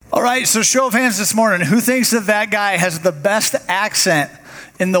All right, so show of hands this morning. Who thinks that guy has the best accent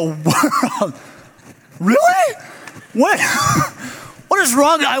in the world? Really? What? What is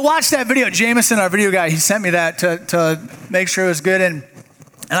wrong? I watched that video. Jameson, our video guy, he sent me that to make sure it was good. And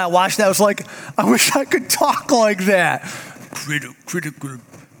I watched that. I was like, I wish I could talk like that. Critical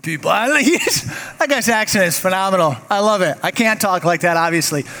people. That guy's accent is phenomenal. I love it. I can't talk like that,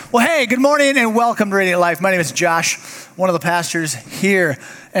 obviously. Well, hey, good morning and welcome to Radiant Life. My name is Josh, one of the pastors here.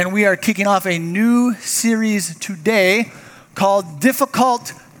 And we are kicking off a new series today called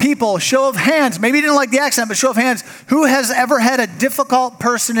Difficult People. Show of hands. Maybe you didn't like the accent, but show of hands. Who has ever had a difficult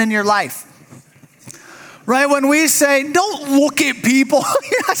person in your life? Right? When we say, don't look at people.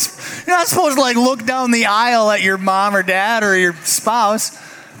 You're not supposed to look down the aisle at your mom or dad or your spouse.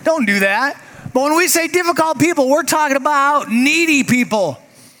 Don't do that. But when we say difficult people, we're talking about needy people.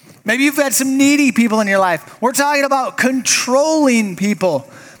 Maybe you've had some needy people in your life. We're talking about controlling people,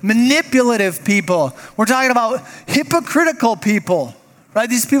 manipulative people. We're talking about hypocritical people, right?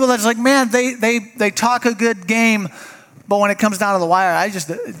 These people that's like, man, they talk a good game, but when it comes down to the wire, it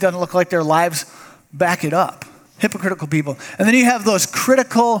doesn't look like their lives back it up. Hypocritical people. And then you have those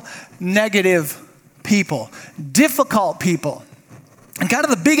critical, negative people, difficult people. And kind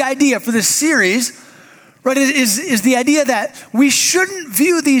of the big idea for this series, right, is the idea that we shouldn't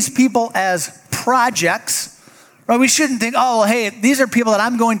view these people as projects, right? We shouldn't think, oh, well, hey, these are people that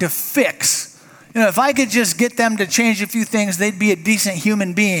I'm going to fix. If I could just get them to change a few things, they'd be a decent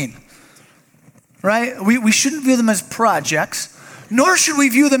human being, right? We shouldn't view them as projects, nor should we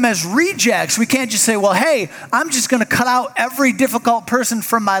view them as rejects. We can't just say, well, hey, I'm just going to cut out every difficult person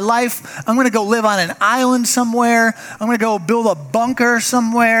from my life. I'm going to go live on an island somewhere. I'm going to go build a bunker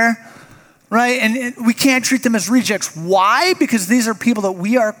somewhere, right? And we can't treat them as rejects. Why? Because these are people that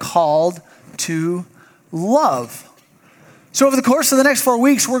we are called to love. So over the course of the next 4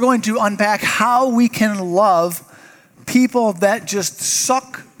 weeks, we're going to unpack how we can love people that just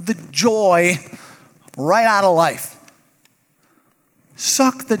suck the joy right out of life.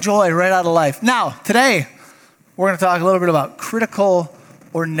 Suck the joy right out of life. Now, today, we're going to talk a little bit about critical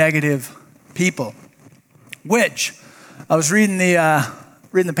or negative people, which I was reading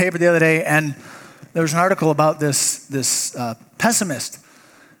the paper the other day, and there was an article about this pessimist.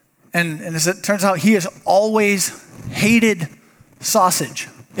 And as it turns out, he has always hated sausage.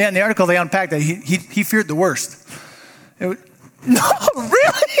 Yeah, in the article, they unpacked that. He feared the worst. No,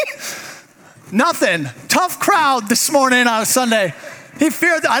 really? Nothing. Tough crowd this morning on a Sunday. He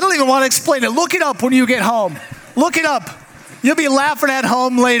feared, I don't even want to explain it. Look it up when you get home. Look it up. You'll be laughing at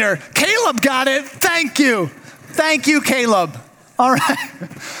home later. Caleb got it. Thank you. Thank you, Caleb. All right.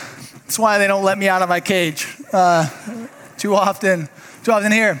 That's why they don't let me out of my cage too often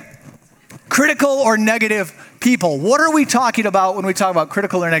here. Critical or negative people. What are we talking about when we talk about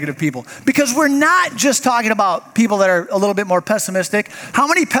critical or negative people? Because we're not just talking about people that are a little bit more pessimistic. How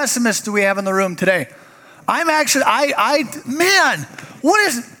many pessimists do we have in the room today? What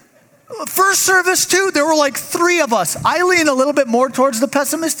is first service too? There were like 3 of us. I lean a little bit more towards the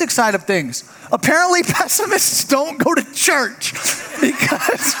pessimistic side of things. Apparently pessimists don't go to church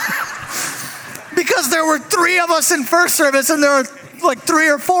because there were 3 of us in first service and there are like 3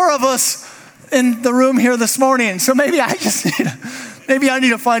 or 4 of us in the room here this morning. So maybe I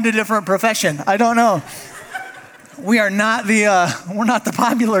need to find a different profession. I don't know. We're not the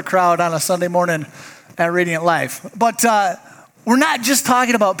popular crowd on a Sunday morning at Radiant Life. But we're not just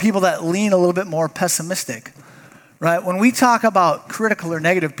talking about people that lean a little bit more pessimistic, right? When we talk about critical or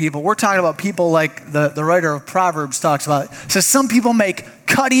negative people, we're talking about people like the writer of Proverbs talks about. It says some people make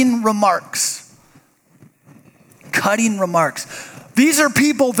cutting remarks. Cutting remarks. These are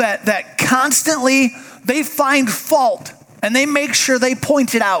people that constantly, they find fault and they make sure they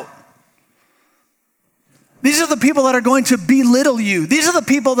point it out. These are the people that are going to belittle you. These are the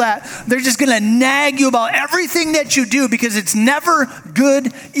people that they're just going to nag you about everything that you do because it's never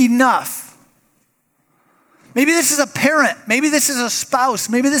good enough. Maybe this is a parent. Maybe this is a spouse.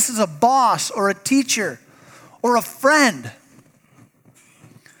 Maybe this is a boss or a teacher or a friend.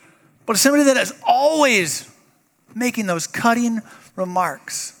 But it's somebody that is always making those cutting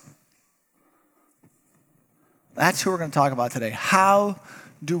remarks. That's who we're going to talk about today. How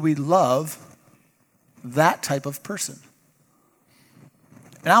do we love that type of person?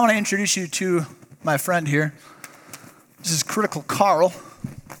 And I want to introduce you to my friend here. This is Critical Carl.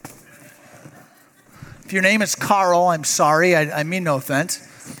 If your name is Carl, I'm sorry. I mean no offense.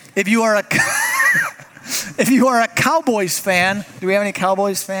 If you are a Cowboys fan, do we have any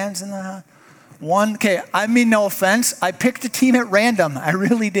Cowboys fans in the one? Okay, I mean no offense. I picked a team at random. I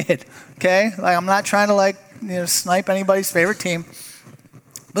really did. Okay, I'm not trying to snipe anybody's favorite team.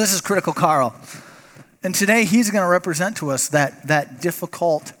 But this is Critical Carl. And today he's going to represent to us that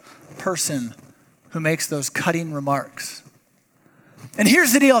difficult person who makes those cutting remarks. And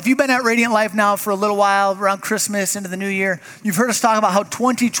here's the deal. If you've been at Radiant Life now for a little while, around Christmas, into the new year, you've heard us talk about how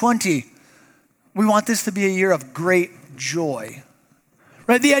 2020, we want this to be a year of great joy.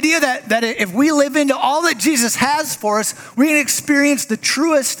 Right? The idea that if we live into all that Jesus has for us, we can experience the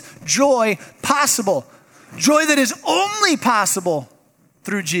truest joy possible. Joy that is only possible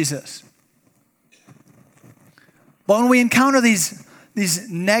through Jesus. But when we encounter these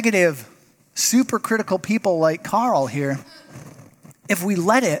negative, super critical people like Carl here, if we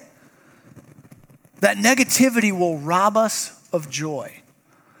let it, that negativity will rob us of joy.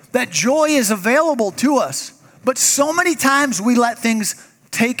 That joy is available to us, but so many times we let things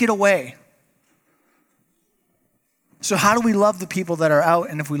take it away. So how do we love the people that are out?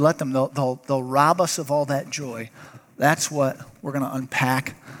 And if we let them, they'll rob us of all that joy. That's what we're going to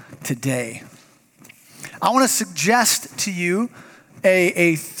unpack today. I want to suggest to you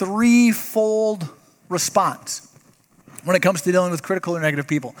a threefold response when it comes to dealing with critical or negative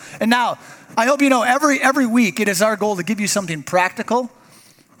people. And now, I hope you know, every week it is our goal to give you something practical,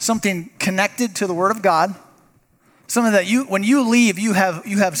 something connected to the Word of God, something that when you leave, you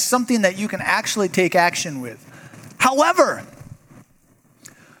have something that you can actually take action with. However,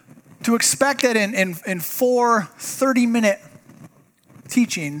 to expect that in 4 30-minute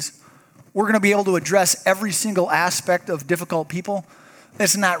teachings, we're going to be able to address every single aspect of difficult people,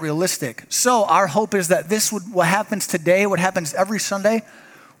 it's not realistic. So our hope is that what happens today, what happens every Sunday,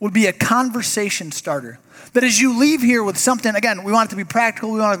 would be a conversation starter. That as you leave here with something, again, we want it to be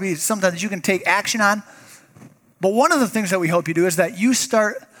practical, we want it to be something that you can take action on. But one of the things that we hope you do is that you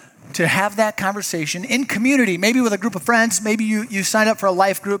start to have that conversation in community, maybe with a group of friends, maybe you sign up for a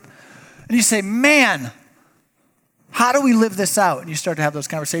life group, and you say, man, how do we live this out? And you start to have those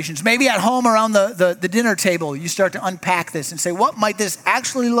conversations. Maybe at home around the dinner table, you start to unpack this and say, what might this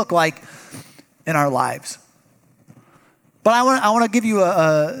actually look like in our lives? But I want to give you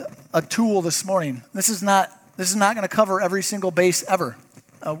a tool this morning. This is not going to cover every single base ever.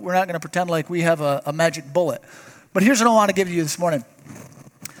 We're not going to pretend like we have a magic bullet. But here's what I want to give you this morning.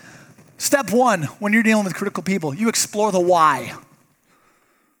 Step 1, when you're dealing with critical people, you explore the why.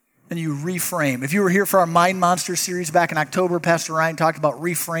 And you reframe. If you were here for our Mind Monster series back in October, Pastor Ryan talked about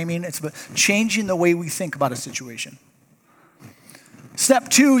reframing. It's about changing the way we think about a situation. Step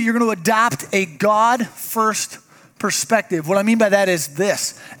 2, you're going to adopt a God-first perspective. What I mean by that is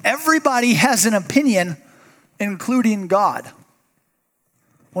this. Everybody has an opinion, including God.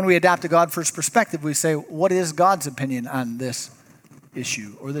 When we adopt a God-first perspective, we say, what is God's opinion on this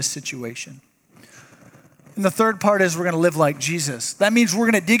issue or this situation? And the third part is we're going to live like Jesus. That means we're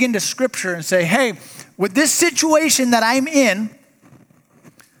going to dig into Scripture and say, hey, with this situation that I'm in,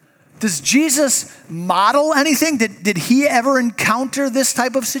 does Jesus model anything? Did he ever encounter this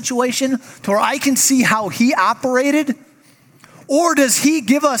type of situation to where I can see how he operated? Or does he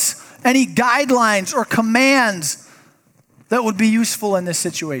give us any guidelines or commands that would be useful in this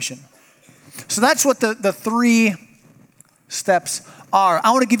situation? So that's what the 3 steps are.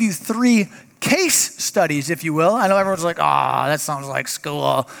 I want to give you 3 case studies, if you will. I know everyone's like, that sounds like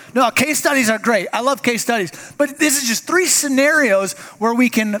school. No, case studies are great. I love case studies. But this is just 3 scenarios where we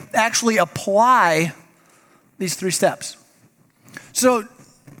can actually apply these 3 steps. So,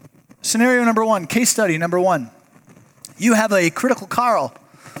 scenario number 1, case study number 1. You have a critical Carl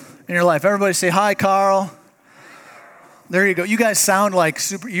in your life. Everybody say, hi, Carl. There you go. You guys sound like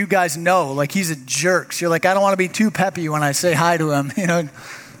you guys know, like he's a jerk. So you're like, I don't want to be too peppy when I say hi to him,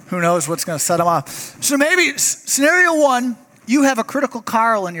 Who knows what's going to set them off. So maybe scenario 1, you have a critical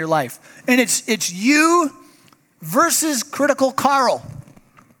Carl in your life. And it's you versus critical Carl.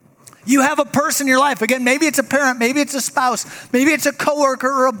 You have a person in your life. Again, maybe it's a parent, maybe it's a spouse, maybe it's a coworker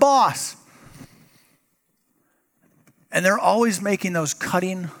or a boss. And they're always making those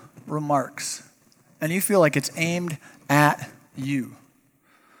cutting remarks. And you feel like it's aimed at you.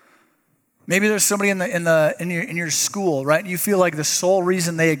 Maybe there's somebody in your school, right? You feel like the sole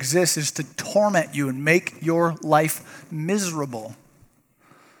reason they exist is to torment you and make your life miserable.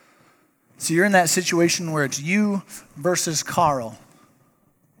 So you're in that situation where it's you versus Carl.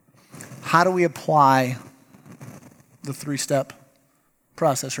 How do we apply the 3-step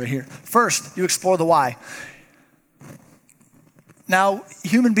process right here? First, you explore the why. Now,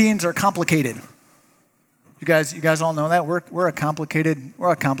 human beings are complicated. You guys all know that we're a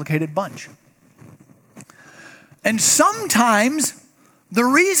complicated bunch. And sometimes the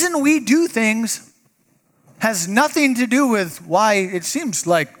reason we do things has nothing to do with why it seems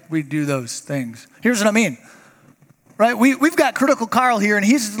like we do those things. Here's what I mean. right? We've got Critical Carl here, and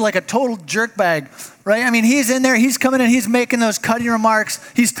he's like a total jerkbag, right? I mean, he's in there, he's coming in, he's making those cutting remarks,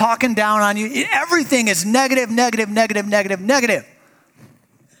 he's talking down on you. Everything is negative, negative, negative, negative, negative.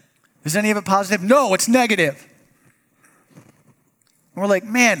 Is any of it positive? No, it's negative. And we're like,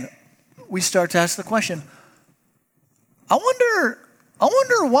 man, we start to ask the question, I wonder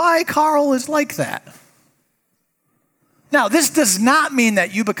why Carl is like that. Now, this does not mean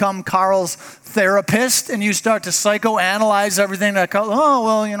that you become Carl's therapist and you start to psychoanalyze everything that Carl, oh,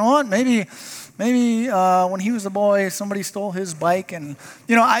 well, you know what, maybe when he was a boy, somebody stole his bike. And,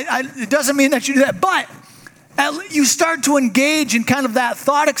 it doesn't mean that you do that. But you start to engage in kind of that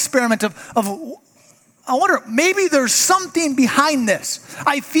thought experiment of I wonder, maybe there's something behind this.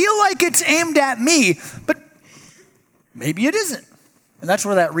 I feel like it's aimed at me, but maybe it isn't. And that's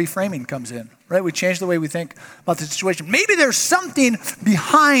where that reframing comes in, right? We change the way we think about the situation. Maybe there's something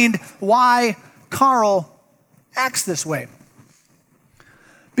behind why Carl acts this way.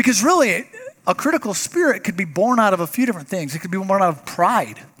 Because really, a critical spirit could be born out of a few different things. It could be born out of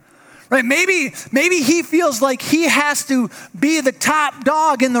pride, right? Maybe he feels like he has to be the top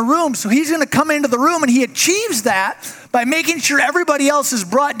dog in the room, so he's going to come into the room and he achieves that by making sure everybody else is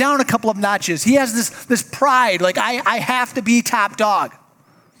brought down a couple of notches. He has this pride, like I have to be top dog.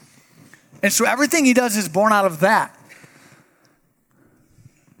 And so everything he does is born out of that.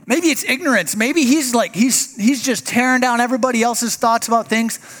 Maybe it's ignorance. Maybe he's just tearing down everybody else's thoughts about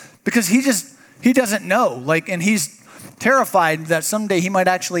things because he doesn't know. And he's terrified that someday he might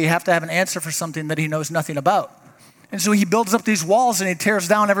actually have to have an answer for something that he knows nothing about. And so he builds up these walls and he tears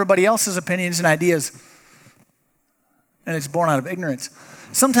down everybody else's opinions and ideas. And it's born out of ignorance.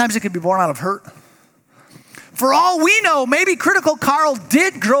 Sometimes it could be born out of hurt. For all we know, maybe Critical Carl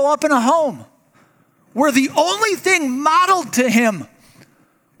did grow up in a home where the only thing modeled to him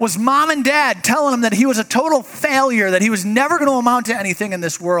was mom and dad telling him that he was a total failure, that he was never going to amount to anything in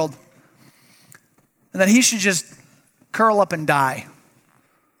this world, and that he should just curl up and die.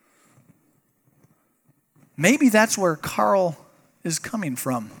 Maybe that's where Carl is coming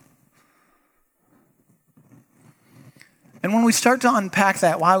from. And when we start to unpack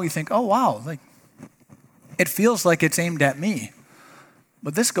that why, we think, oh, wow, it feels like it's aimed at me.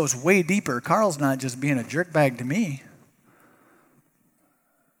 But this goes way deeper. Carl's not just being a jerkbag to me.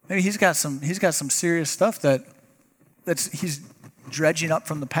 Maybe he's got some serious stuff that he's dredging up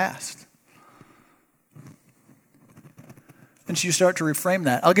from the past. And so you start to reframe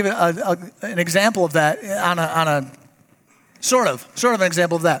that. I'll give an example of that on a sort of an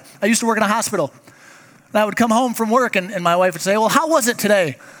example of that. I used to work in a hospital. And I would come home from work and my wife would say, well, how was it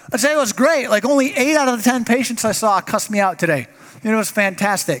today? I'd say it was great. Only 8 out of the 10 patients I saw cussed me out today. It was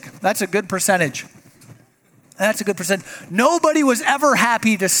fantastic. That's a good percentage. Nobody was ever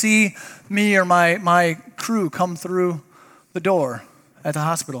happy to see me or my crew come through the door at the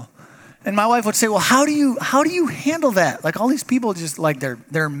hospital. And my wife would say, well, how do you handle that? All these people just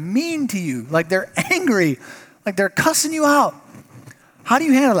they're mean to you. They're angry. They're cussing you out. How do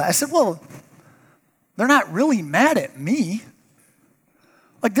you handle that? I said, well, they're not really mad at me.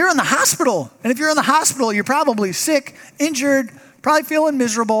 They're in the hospital. And if you're in the hospital, you're probably sick, injured, probably feeling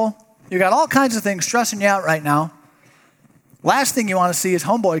miserable. You got all kinds of things stressing you out right now. Last thing you want to see is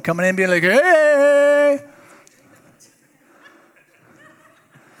homeboy coming in and being like, hey.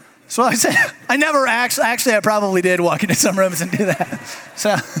 So I said, I never actually I probably did walk into some rooms and do that.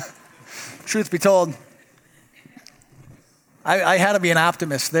 So, truth be told, I had to be an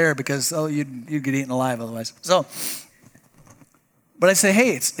optimist there because, you'd get eaten alive otherwise. So, but I say,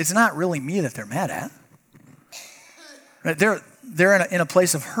 hey, it's not really me that they're mad at. Right? They're in a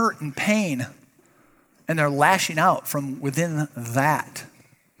place of hurt and pain, and they're lashing out from within that.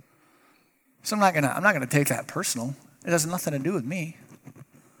 So I'm not gonna take that personal. It has nothing to do with me.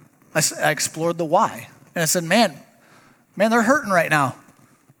 I explored the why, and I said, man, they're hurting right now.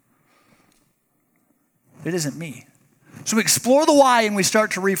 It isn't me. So we explore the why and we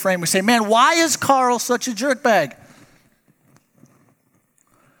start to reframe. We say, man, why is Carl such a jerkbag?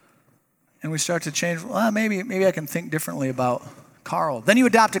 And we start to change, well, maybe I can think differently about Carl. Then you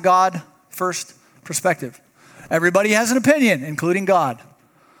adopt a God-first perspective. Everybody has an opinion, including God.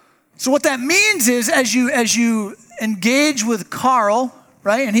 So what that means is as you engage with Carl,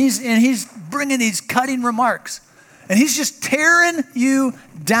 right, and he's bringing these cutting remarks, and he's just tearing you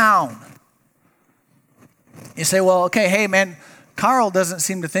down. You say, well, okay, hey, man, Carl doesn't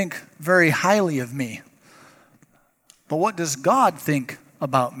seem to think very highly of me. But what does God think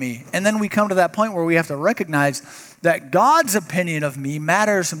about me? And then we come to that point where we have to recognize that God's opinion of me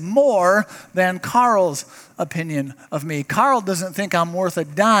matters more than Carl's opinion of me. Carl doesn't think I'm worth a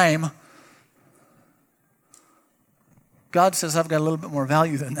dime, God says, I've got a little bit more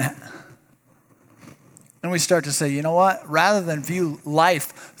value than that. And we start to say, you know what? Rather than view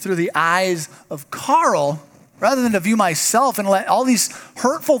life through the eyes of Carl, rather than to view myself and let all these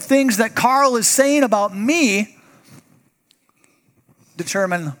hurtful things that Carl is saying about me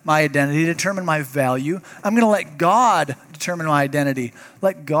determine my identity, determine my value, I'm going to let God determine my identity.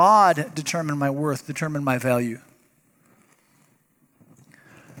 Let God determine my worth, determine my value.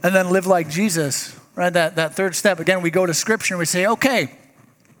 And then live like Jesus, right? That third step. Again, we go to Scripture and we say, okay,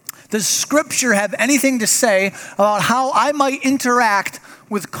 does Scripture have anything to say about how I might interact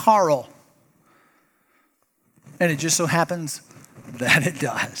with Carl? And it just so happens that it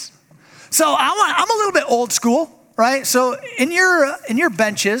does. So I'm a little bit old school, right? So in your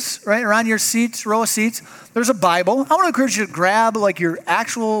benches, right, around your seats, row of seats, there's a Bible. I want to encourage you to grab like your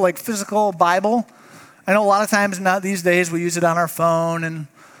actual like physical Bible. I know a lot of times not these days we use it on our phone, and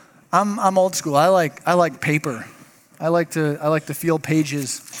I'm old school. I like paper. I like to feel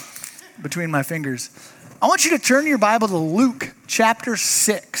pages between my fingers. I want you to turn your Bible to Luke chapter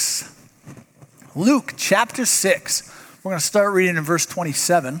 6. Luke chapter 6. We're going to start reading in verse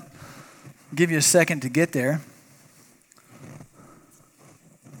 27. I'll give you a second to get there.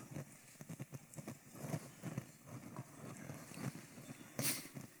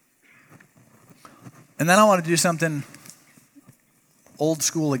 And then I want to do something old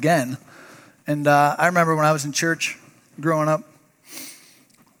school again. And I remember when I was in church growing up,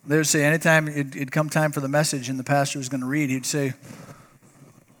 they would say anytime it'd come time for the message and the pastor was going to read, he'd say,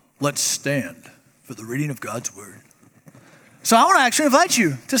 let's stand for the reading of God's word. So I want to actually invite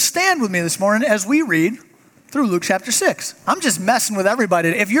you to stand with me this morning as we read through Luke chapter 6. I'm just messing with everybody.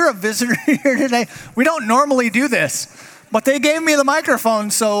 If you're a visitor here today, we don't normally do this, but they gave me the microphone,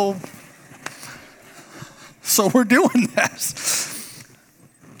 so we're doing this.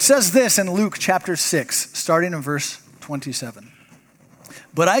 It says this in Luke chapter 6, starting in verse 27.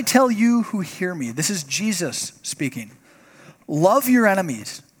 But I tell you who hear me, this is Jesus speaking, love your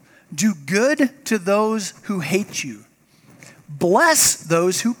enemies, do good to those who hate you, bless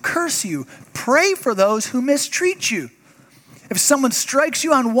those who curse you, pray for those who mistreat you. If someone strikes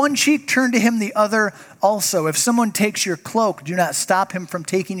you on one cheek, turn to him the other also. If someone takes your cloak, do not stop him from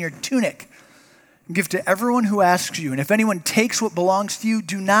taking your tunic. Give to everyone who asks you, and if anyone takes what belongs to you,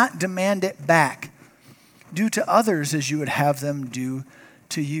 do not demand it back. Do to others as you would have them do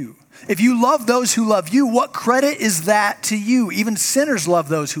to you. If you love those who love you, what credit is that to you? Even sinners love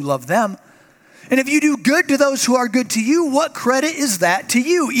those who love them. And if you do good to those who are good to you, what credit is that to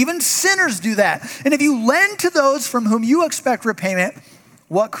you? Even sinners do that. And if you lend to those from whom you expect repayment,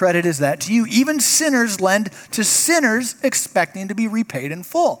 what credit is that to you? Even sinners lend to sinners expecting to be repaid in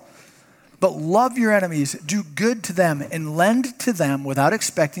full. But love your enemies, do good to them, and lend to them without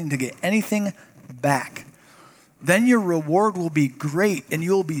expecting to get anything back. Then your reward will be great, and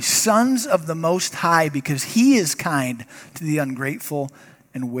you will be sons of the Most High, because he is kind to the ungrateful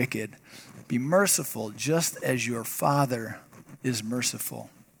and wicked. Be merciful, just as your Father is merciful.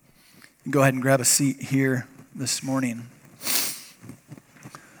 Go ahead and grab a seat here this morning.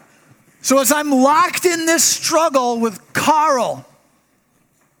 So as I'm locked in this struggle with Carl,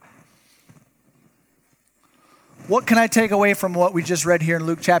 what can I take away from what we just read here in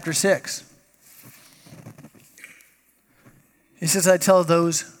Luke chapter 6? He says, I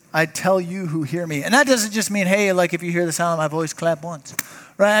tell you who hear me. And that doesn't just mean, hey, like if you hear the sound of my voice, clap once.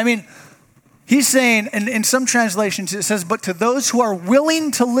 Right? I mean, he's saying, in some translations, it says, but to those who are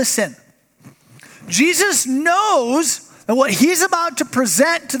willing to listen. Jesus knows that what he's about to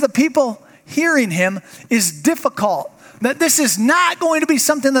present to the people hearing him is difficult. That this is not going to be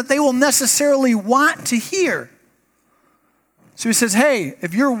something that they will necessarily want to hear. So he says, hey,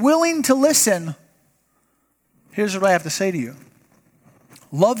 if you're willing to listen, here's what I have to say to you.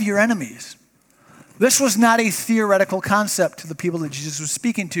 Love your enemies. This was not a theoretical concept to the people that Jesus was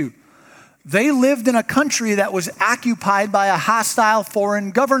speaking to. They lived in a country that was occupied by a hostile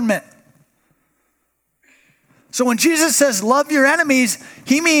foreign government. So when Jesus says love your enemies,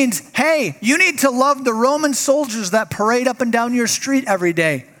 he means, hey, you need to love the Roman soldiers that parade up and down your street every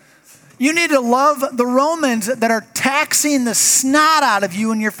day. You need to love the Romans that are taxing the snot out of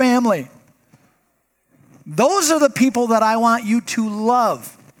you and your family. Those are the people that I want you to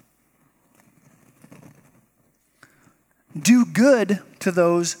love. Do good to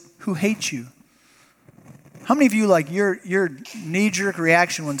those who hate you. How many of you, like, your knee-jerk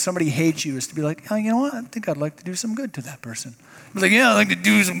reaction when somebody hates you is to be like, oh, you know what? I think I'd like to do some good to that person. Be like, yeah, I'd like to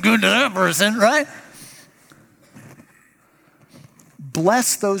do some good to that person, right?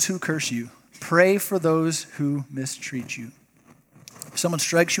 Bless those who curse you. Pray for those who mistreat you. If someone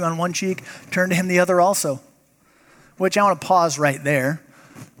strikes you on one cheek, turn to him the other also. which I want to pause right there.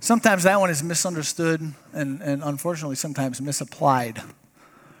 Sometimes that one is misunderstood and unfortunately sometimes misapplied,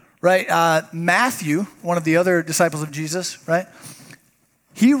 right? Matthew, one of the other disciples of Jesus, right?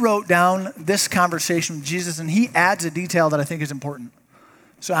 He wrote down this conversation with Jesus, and he adds a detail that I think is important.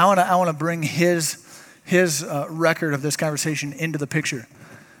 So I want to bring his record of this conversation into the picture.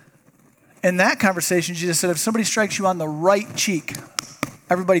 In that conversation, Jesus said, if somebody strikes you on the right cheek,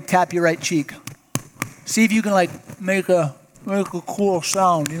 everybody tap your right cheek. See if you can make a cool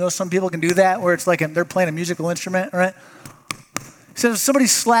sound. You know, some people can do that where it's like they're playing a musical instrument, right? He says, if somebody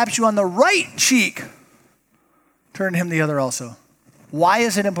slaps you on the right cheek, turn him the other also. Why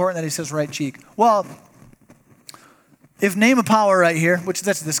is it important that he says right cheek? Well, if Name of Power right here, which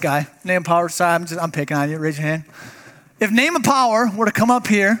that's this guy, Name of Power, sorry, I'm picking on you, raise your hand. If Name of Power were to come up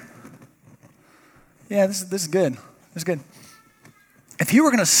here, yeah, this is good. This is good. If he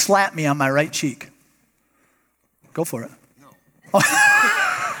were going to slap me on my right cheek, go for it. No.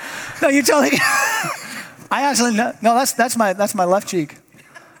 Oh. No, you totally. I actually no. That's my left cheek.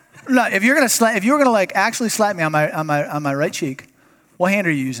 No, if you were gonna actually slap me on my right cheek, what hand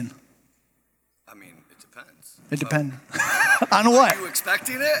are you using? I mean, it depends. It depends. On what? Are you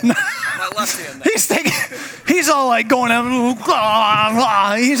expecting it? My left hand. He's all like going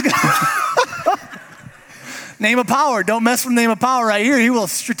up. He's Name of Power. Don't mess with Name of Power right here. He will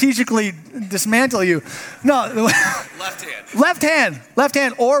strategically dismantle you. No. Left hand. Left hand. Left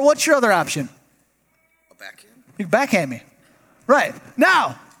hand. Or what's your other option? A backhand? You can backhand me. Right.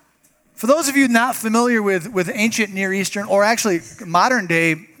 Now, for those of you not familiar with ancient Near Eastern, or actually modern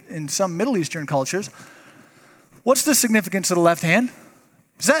day in some Middle Eastern cultures, what's the significance of the left hand?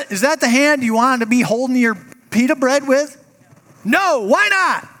 Is that the hand you wanted to be holding your pita bread with? No, why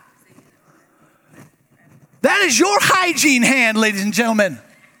not? That is your hygiene hand, ladies and gentlemen.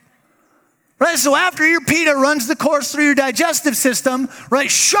 Right, so after your pita runs the course through your digestive system, right,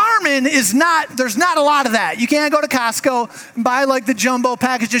 Charmin there's not a lot of that. You can't go to Costco and buy the jumbo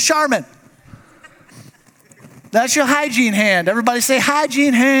package of Charmin. That's your hygiene hand. Everybody say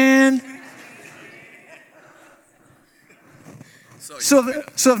hygiene hand. So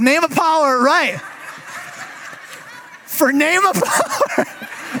if Name of Power, right. For Name of Power.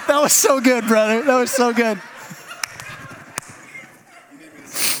 That was so good, brother. That was so good.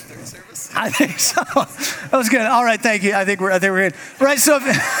 I think so. That was good. All right, thank you. I think we're good. Right, so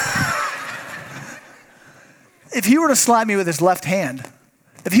if he were to slap me with his left hand,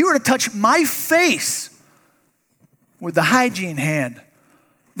 if he were to touch my face with the hygiene hand,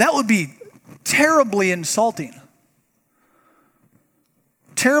 that would be terribly insulting.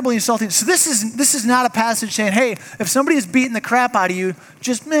 Terribly insulting. So this is not a passage saying, hey, if somebody is beating the crap out of you,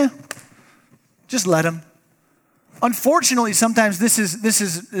 just let him. Unfortunately, sometimes this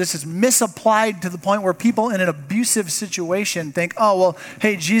is misapplied to the point where people in an abusive situation think, oh, well,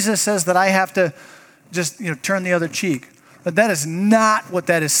 hey, Jesus says that I have to just turn the other cheek. But that is not what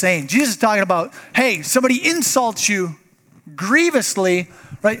that is saying. Jesus is talking about, hey, somebody insults you grievously,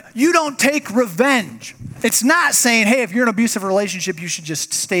 right? You don't take revenge. It's not saying, hey, if you're in an abusive relationship, you should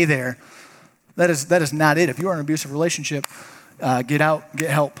just stay there. That is not it. If you're in an abusive relationship, get out, get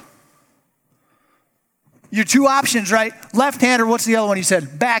help. Your two options, right? Left hand, or what's the other one you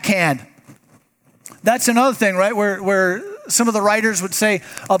said? Backhand. That's another thing, right? Where some of the writers would say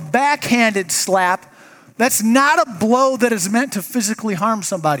a backhanded slap, that's not a blow that is meant to physically harm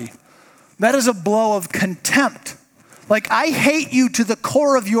somebody. That is a blow of contempt. Like, I hate you to the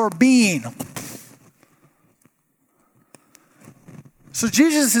core of your being. So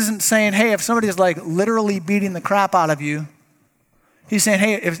Jesus isn't saying, hey, if somebody is literally beating the crap out of you, he's saying,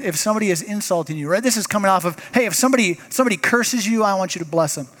 hey, if somebody is insulting you, right? This is coming off of, hey, if somebody curses you, I want you to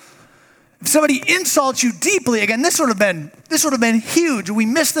bless them. If somebody insults you deeply, again, this would have been huge. We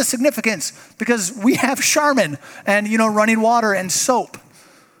miss the significance because we have Charmin and running water and soap.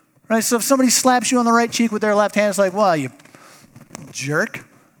 Right? So if somebody slaps you on the right cheek with their left hand, it's like, well, you jerk.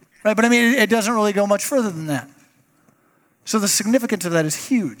 Right? But I mean, it doesn't really go much further than that. So the significance of that is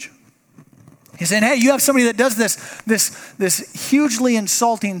huge. He's saying, hey, you have somebody that does this hugely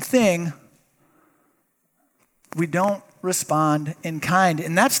insulting thing. We don't respond in kind.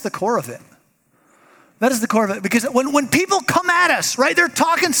 And that's the core of it. That is the core of it. Because when people come at us, right, they're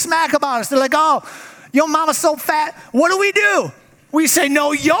talking smack about us. They're like, oh, your mama's so fat. What do? We say,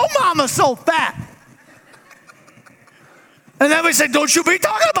 no, your mama's so fat. And then we say, don't you be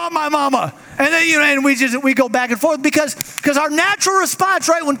talking about my mama. And then and we go back and forth because our natural response,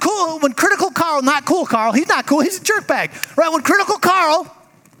 right, when critical Carl, not cool Carl, he's not cool, he's a jerkbag. Right, when critical Carl,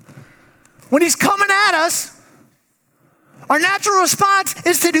 when he's coming at us, our natural response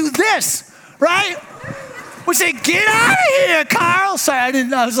is to do this, right? We say, get out of here, Carl. Sorry,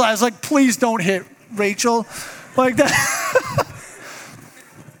 I was like, please don't hit Rachel like that.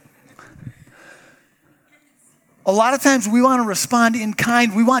 A lot of times we want to respond in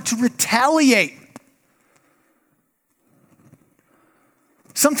kind. We want to retaliate.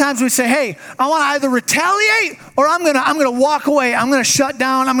 Sometimes we say, hey, I want to either retaliate or I'm gonna walk away. I'm gonna shut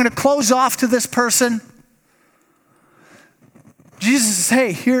down. I'm gonna close off to this person. Jesus says,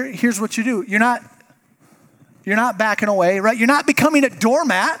 hey, here's what you do. You're not backing away, right? You're not becoming a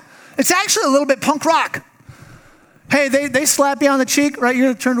doormat. It's actually a little bit punk rock. Hey, they slap you on the cheek, right? You're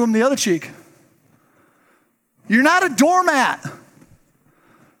gonna turn to them the other cheek. You're not a doormat.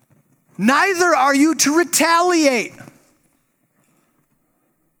 Neither are you to retaliate,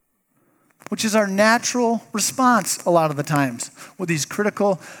 which is our natural response a lot of the times with these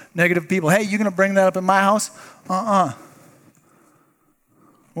critical, negative people. Hey, you gonna bring that up in my house? We're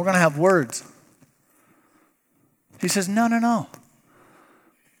gonna have words. He says, no.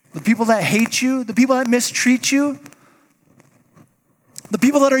 The people that hate you, the people that mistreat you, the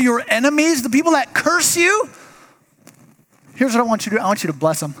people that are your enemies, the people that curse you, here's what I want you to do. I want you to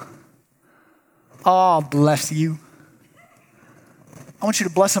bless them. Oh, bless you. I want you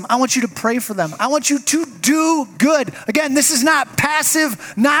to bless them. I want you to pray for them. I want you to do good. Again, this is not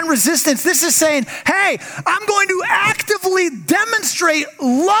passive non-resistance. This is saying, hey, I'm going to actively demonstrate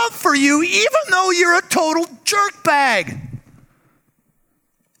love for you even though you're a total jerkbag.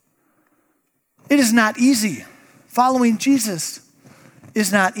 It is not easy. Following Jesus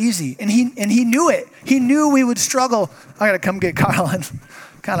is not easy. And he knew it. He knew we would struggle. I got to come get Carl and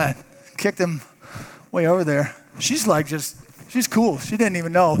kind of kicked him way over there. She's cool. She didn't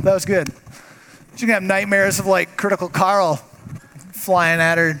even know. That was good. She's going to have nightmares of like critical Carl flying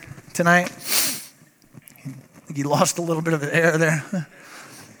at her tonight. I think he lost a little bit of the air there.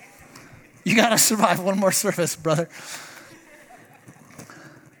 You got to survive one more service, brother.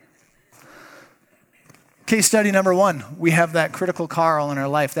 Case study number 1, we have that critical Carl in our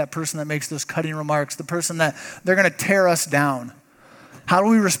life, that person that makes those cutting remarks, the person that they're going to tear us down. How do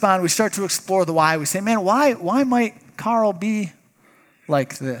we respond? We start to explore the why. We say, man, why might Carl be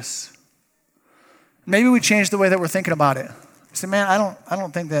like this? Maybe we change the way that we're thinking about it. We say, man, I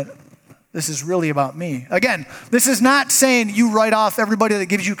don't think that this is really about me. Again, this is not saying you write off everybody that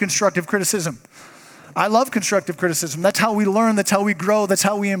gives you constructive criticism. I love constructive criticism. That's how we learn. That's how we grow. That's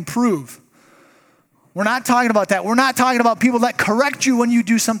how we improve. We're not talking about that. We're not talking about people that correct you when you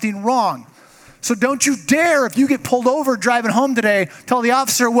do something wrong. So don't you dare, if you get pulled over driving home today, tell the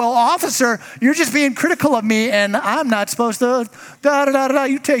officer, well, officer, you're just being critical of me and I'm not supposed to,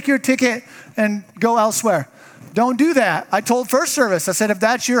 you take your ticket and go elsewhere. Don't do that. I told first service, I said, if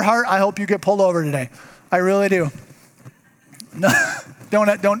that's your heart, I hope you get pulled over today. I really do. No,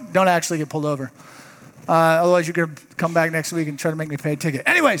 don't actually get pulled over. Otherwise you could come back next week and try to make me pay a ticket.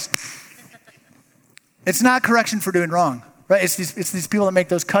 Anyways, it's not correction for doing wrong, right? It's these people that make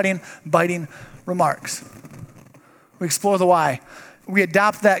those cutting, biting remarks. We explore the why. We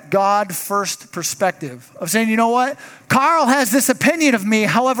adopt that God-first perspective of saying, you know what? Carl has this opinion of me.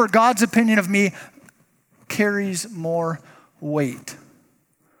 However, God's opinion of me carries more weight.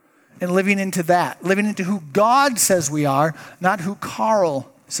 And living into that, living into who God says we are, not who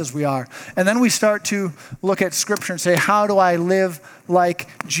Carl says we are. And then we start to look at Scripture and say, how do I live like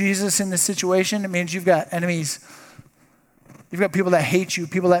Jesus in this situation? It means you've got enemies. You've got people that hate you,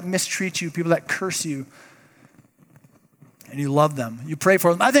 people that mistreat you, people that curse you. And you love them. You pray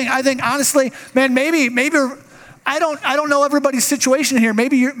for them. I think honestly, man, maybe I don't know everybody's situation here.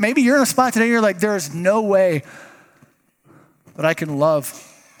 Maybe you're in a spot today, you're like, there's no way that I can love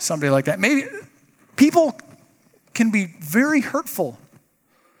somebody like that. Maybe people can be very hurtful.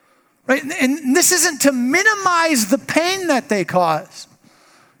 Right? And this isn't to minimize the pain that they cause,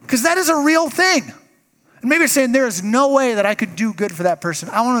 because that is a real thing. And maybe you're saying there is no way that I could do good for that person.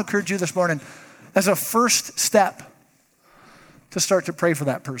 I want to encourage you this morning as a first step to start to pray for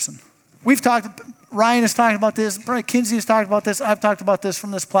that person. Ryan has talked about this, Brian Kinsey has talked about this, I've talked about this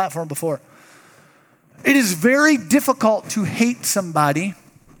from this platform before. It is very difficult to hate somebody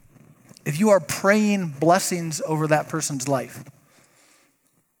if you are praying blessings over that person's life.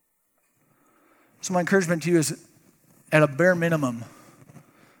 So my encouragement to you is, at a bare minimum,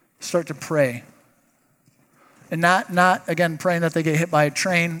 start to pray. And not again, praying that they get hit by a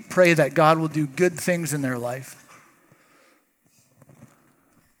train. Pray that God will do good things in their life.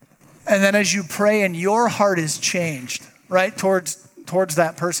 And then as you pray and your heart is changed, right, towards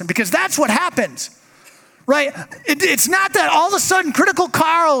that person, because that's what happens, right? It's not that all of a sudden critical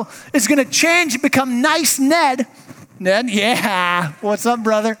Carl is going to change and become nice Ned. Ned, yeah, what's up,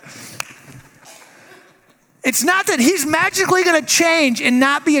 brother? It's not that he's magically going to change and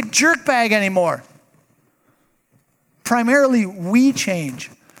not be a jerkbag anymore. Primarily, we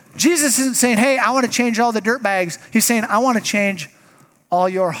change. Jesus isn't saying, hey, I want to change all the dirtbags. He's saying, I want to change all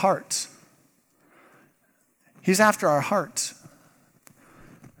your hearts. He's after our hearts.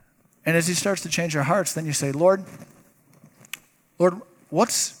 And as he starts to change our hearts, then you say, Lord,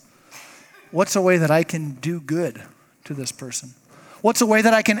 what's a way that I can do good to this person? What's a way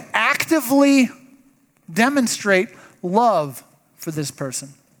that I can actively demonstrate love for this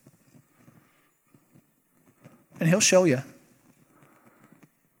person? And he'll show you.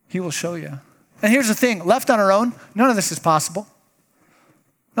 He will show you. And here's the thing, left on our own, none of this is possible.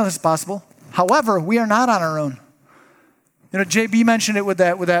 None of this is possible. However, we are not on our own. You know, JB mentioned it with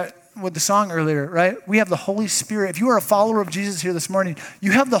the song earlier, right? We have the Holy Spirit. If you are a follower of Jesus here this morning,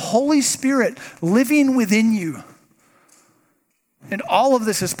 you have the Holy Spirit living within you. And all of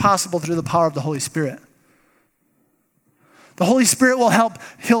this is possible through the power of the Holy Spirit. The Holy Spirit will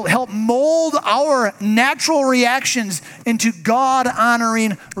he'll help mold our natural reactions into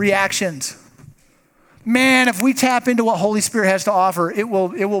God-honoring reactions. Man, if we tap into what Holy Spirit has to offer, it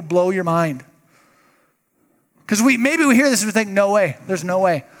will blow your mind. Because maybe we hear this and we think, no way, there's no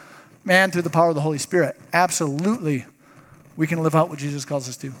way. Man, through the power of the Holy Spirit, absolutely, we can live out what Jesus calls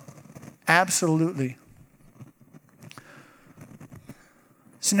us to. Absolutely.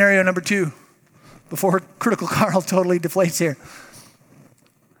 Scenario number 2, before Critical Carl totally deflates here.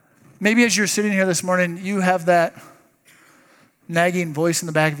 Maybe as you're sitting here this morning, you have that nagging voice in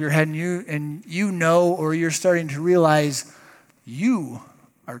the back of your head, and you know, or you're starting to realize you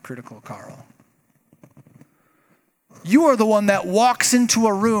are Critical Carl. You are the one that walks into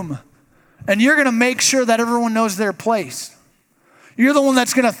a room and you're going to make sure that everyone knows their place. You're the one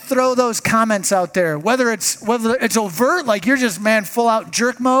that's going to throw those comments out there, whether it's overt, like you're just, full out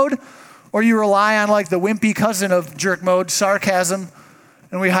jerk mode, or you rely on like the wimpy cousin of jerk mode, sarcasm,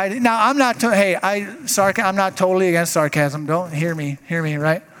 and we hide it. Now, I'm not totally against sarcasm. Don't hear me,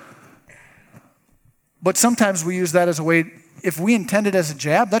 right? But sometimes we use that as a way, if we intend it as a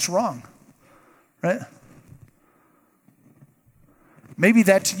jab, that's wrong, right? Maybe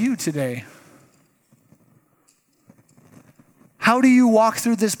that's you today. How do you walk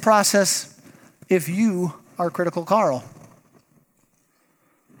through this process if you are Critical Carl?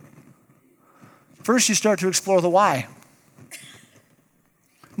 First, you start to explore the why.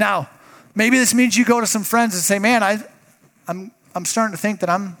 Now, maybe this means you go to some friends and say, man, I'm starting to think that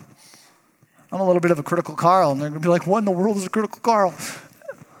I'm a little bit of a Critical Carl. And they're going to be like, what in the world is a Critical Carl?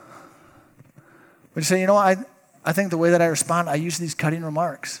 But you say, you know, I think the way that I respond, I use these cutting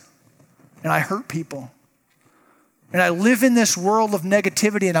remarks. And I hurt people. And I live in this world of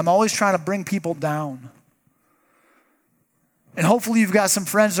negativity, and I'm always trying to bring people down. And hopefully you've got some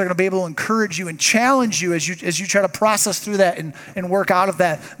friends that are going to be able to encourage you and challenge you as you try to process through that and work out of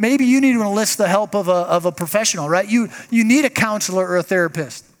that. Maybe you need to enlist the help of a professional, right? You need a counselor or a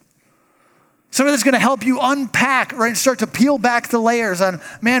therapist. Somebody that's going to help you unpack, right, and start to peel back the layers on,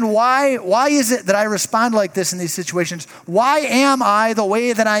 man, why is it that I respond like this in these situations? Why am I the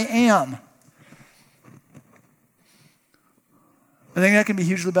way that I am? I think that can be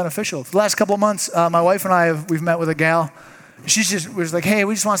hugely beneficial. For the last couple of months, my wife and I, we've met with a gal. She was like, hey,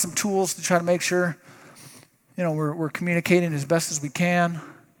 we just want some tools to try to make sure, you know, we're communicating as best as we can.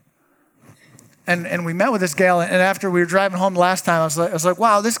 And we met with this gal, and after we were driving home last time, I was like,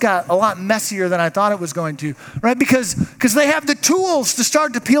 wow, this got a lot messier than I thought it was going to, right? Because they have the tools to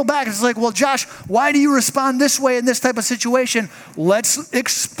start to peel back. It's like, well, Josh, why do you respond this way in this type of situation? Let's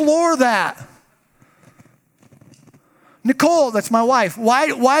explore that. Nicole, that's my wife.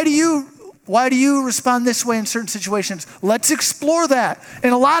 Why do you respond this way in certain situations? Let's explore that.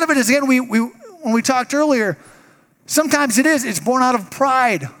 And a lot of it is, again, when we talked earlier, sometimes it's born out of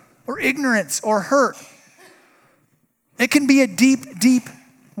pride or ignorance or hurt. It can be a deep, deep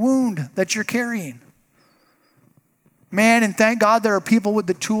wound that you're carrying. Man, and thank God there are people with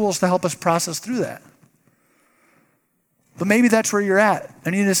the tools to help us process through that. But maybe that's where you're at.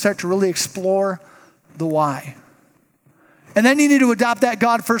 And you need to start to really explore the why. And then you need to adopt that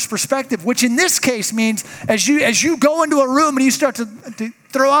God-first perspective, which in this case means as you go into a room and you start to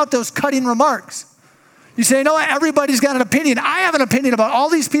throw out those cutting remarks, you say, you know what, everybody's got an opinion. I have an opinion about all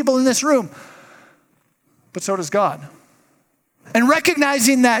these people in this room, but so does God. And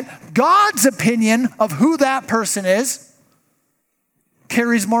recognizing that God's opinion of who that person is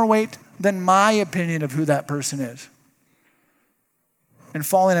carries more weight than my opinion of who that person is. And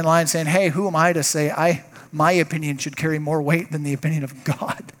falling in line saying, hey, who am I to say my opinion should carry more weight than the opinion of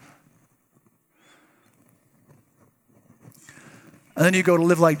God? And then you go to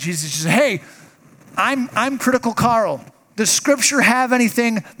live like Jesus. You say, hey, I'm Critical Carl. Does Scripture have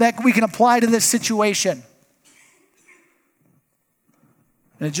anything that we can apply to this situation?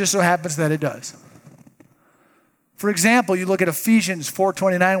 And it just so happens that it does. For example, you look at Ephesians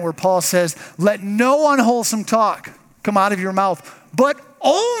 4:29 where Paul says, let no unwholesome talk come out of your mouth, but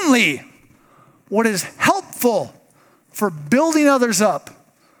only what is helpful for building others up,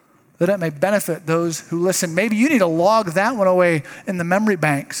 that it may benefit those who listen. Maybe you need to log that one away in the memory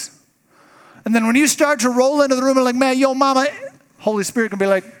banks. And then when you start to roll into the room and like, man, yo, mama, Holy Spirit can be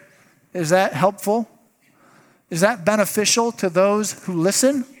like, is that helpful? Is that beneficial to those who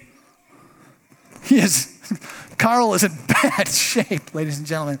listen? Carl is in bad shape, ladies and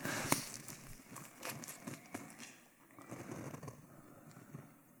gentlemen.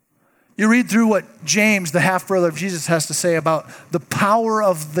 You read through what James, the half-brother of Jesus, has to say about the power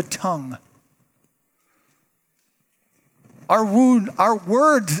of the tongue. Our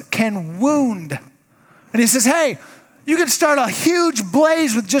words can wound. And he says, hey, you can start a huge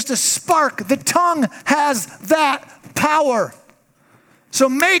blaze with just a spark. The tongue has that power. So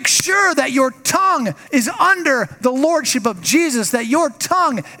make sure that your tongue is under the lordship of Jesus, that your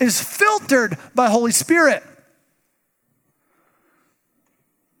tongue is filtered by Holy Spirit.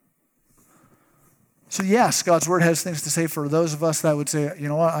 So yes, God's word has things to say for those of us that would say, you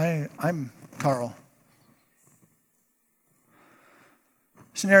know what, I'm Carl.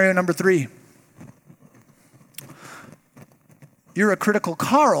 Scenario number 3. You're a critical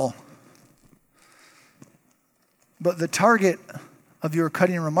Carl, but the target of your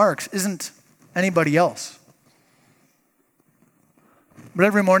cutting remarks isn't anybody else. But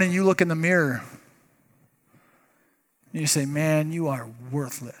every morning you look in the mirror and you say, man, you are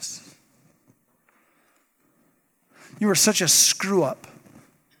worthless. You are such a screw up.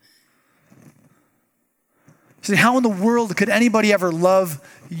 See, how in the world could anybody ever love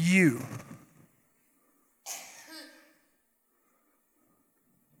you?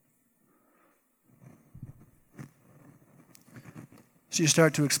 So you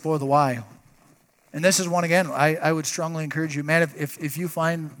start to explore the why. And this is one, again, I would strongly encourage you, man, if you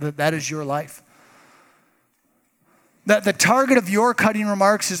find that that is your life, that the target of your cutting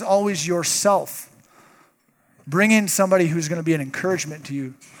remarks is always yourself. Bring in somebody who's going to be an encouragement to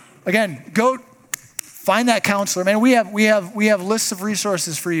you. Again, go find that counselor. Man, we have lists of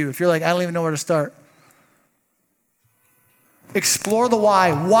resources for you if you're like, I don't even know where to start. Explore the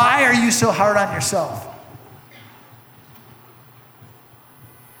why. Why are you so hard on yourself?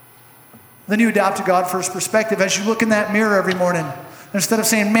 Then you adopt a God-first perspective as you look in that mirror every morning. Instead of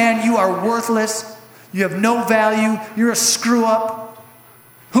saying, man, you are worthless, you have no value, you're a screw-up,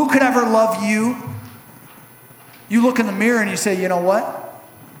 who could ever love you? You look in the mirror and you say, you know what?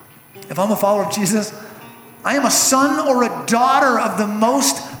 If I'm a follower of Jesus, I am a son or a daughter of the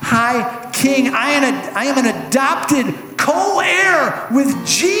Most High King. I am an adopted co-heir with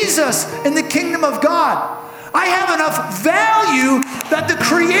Jesus in the kingdom of God. I have enough value that the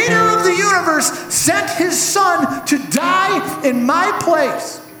creator of the universe sent his son to die in my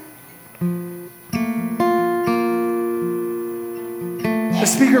place. The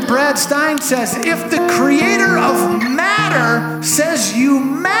speaker, Brad Stein, says, if the creator of matter says you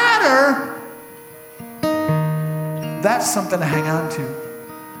matter, that's something to hang on to.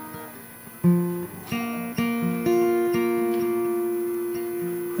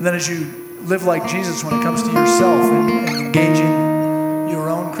 And then as you live like Jesus when it comes to yourself and engaging your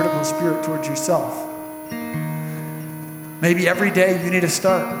own critical spirit towards yourself, maybe every day you need to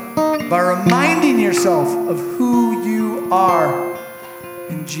start by reminding yourself of who you are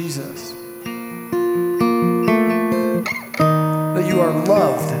in Jesus. That you are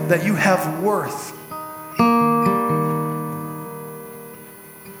loved, that you have worth.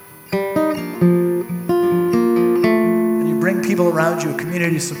 And you bring people around you, a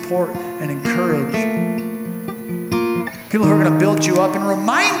community of support and encourage. People who are going to build you up and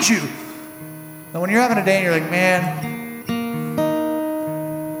remind you that when you're having a day and you're like, man,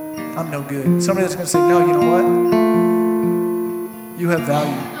 I'm no good. Somebody that's going to say, no, you know what? You have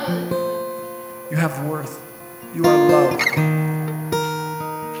value. You have worth. You are loved.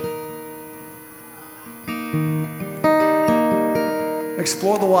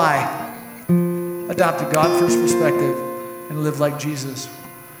 Explore the why. Adopt a God-first perspective and live like Jesus.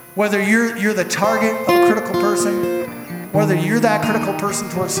 Whether you're the target of a critical person, whether you're that critical person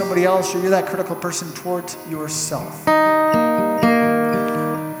towards somebody else, or you're that critical person towards yourself.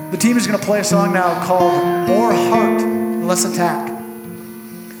 The team is going to play a song now called More Heart, Less Attack.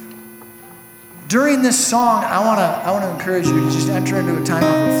 During this song, I want to encourage you to just enter into a time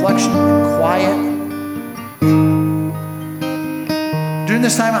of reflection and quiet. During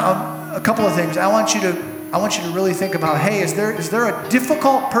this time, a couple of things. I want you to really think about, hey, is there a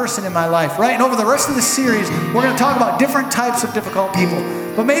difficult person in my life, right? And over the rest of the series, we're going to talk about different types of difficult people.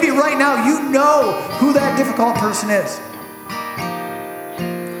 But maybe right now you know who that difficult person is.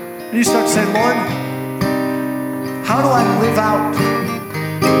 And you start to say, Lord, how do I live out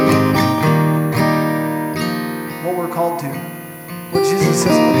what we're called to? What Jesus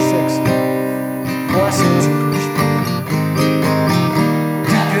says in verse 6. Bless those who curse you.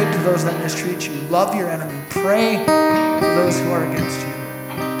 Do good to those that mistreat you. Love your enemy. Pray for those who are against you.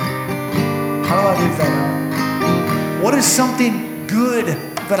 How do I live that out? What is something good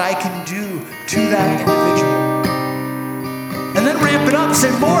that I can do to that individual? And then ramp it up and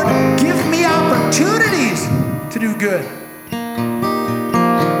say, Lord, give me opportunities to do good.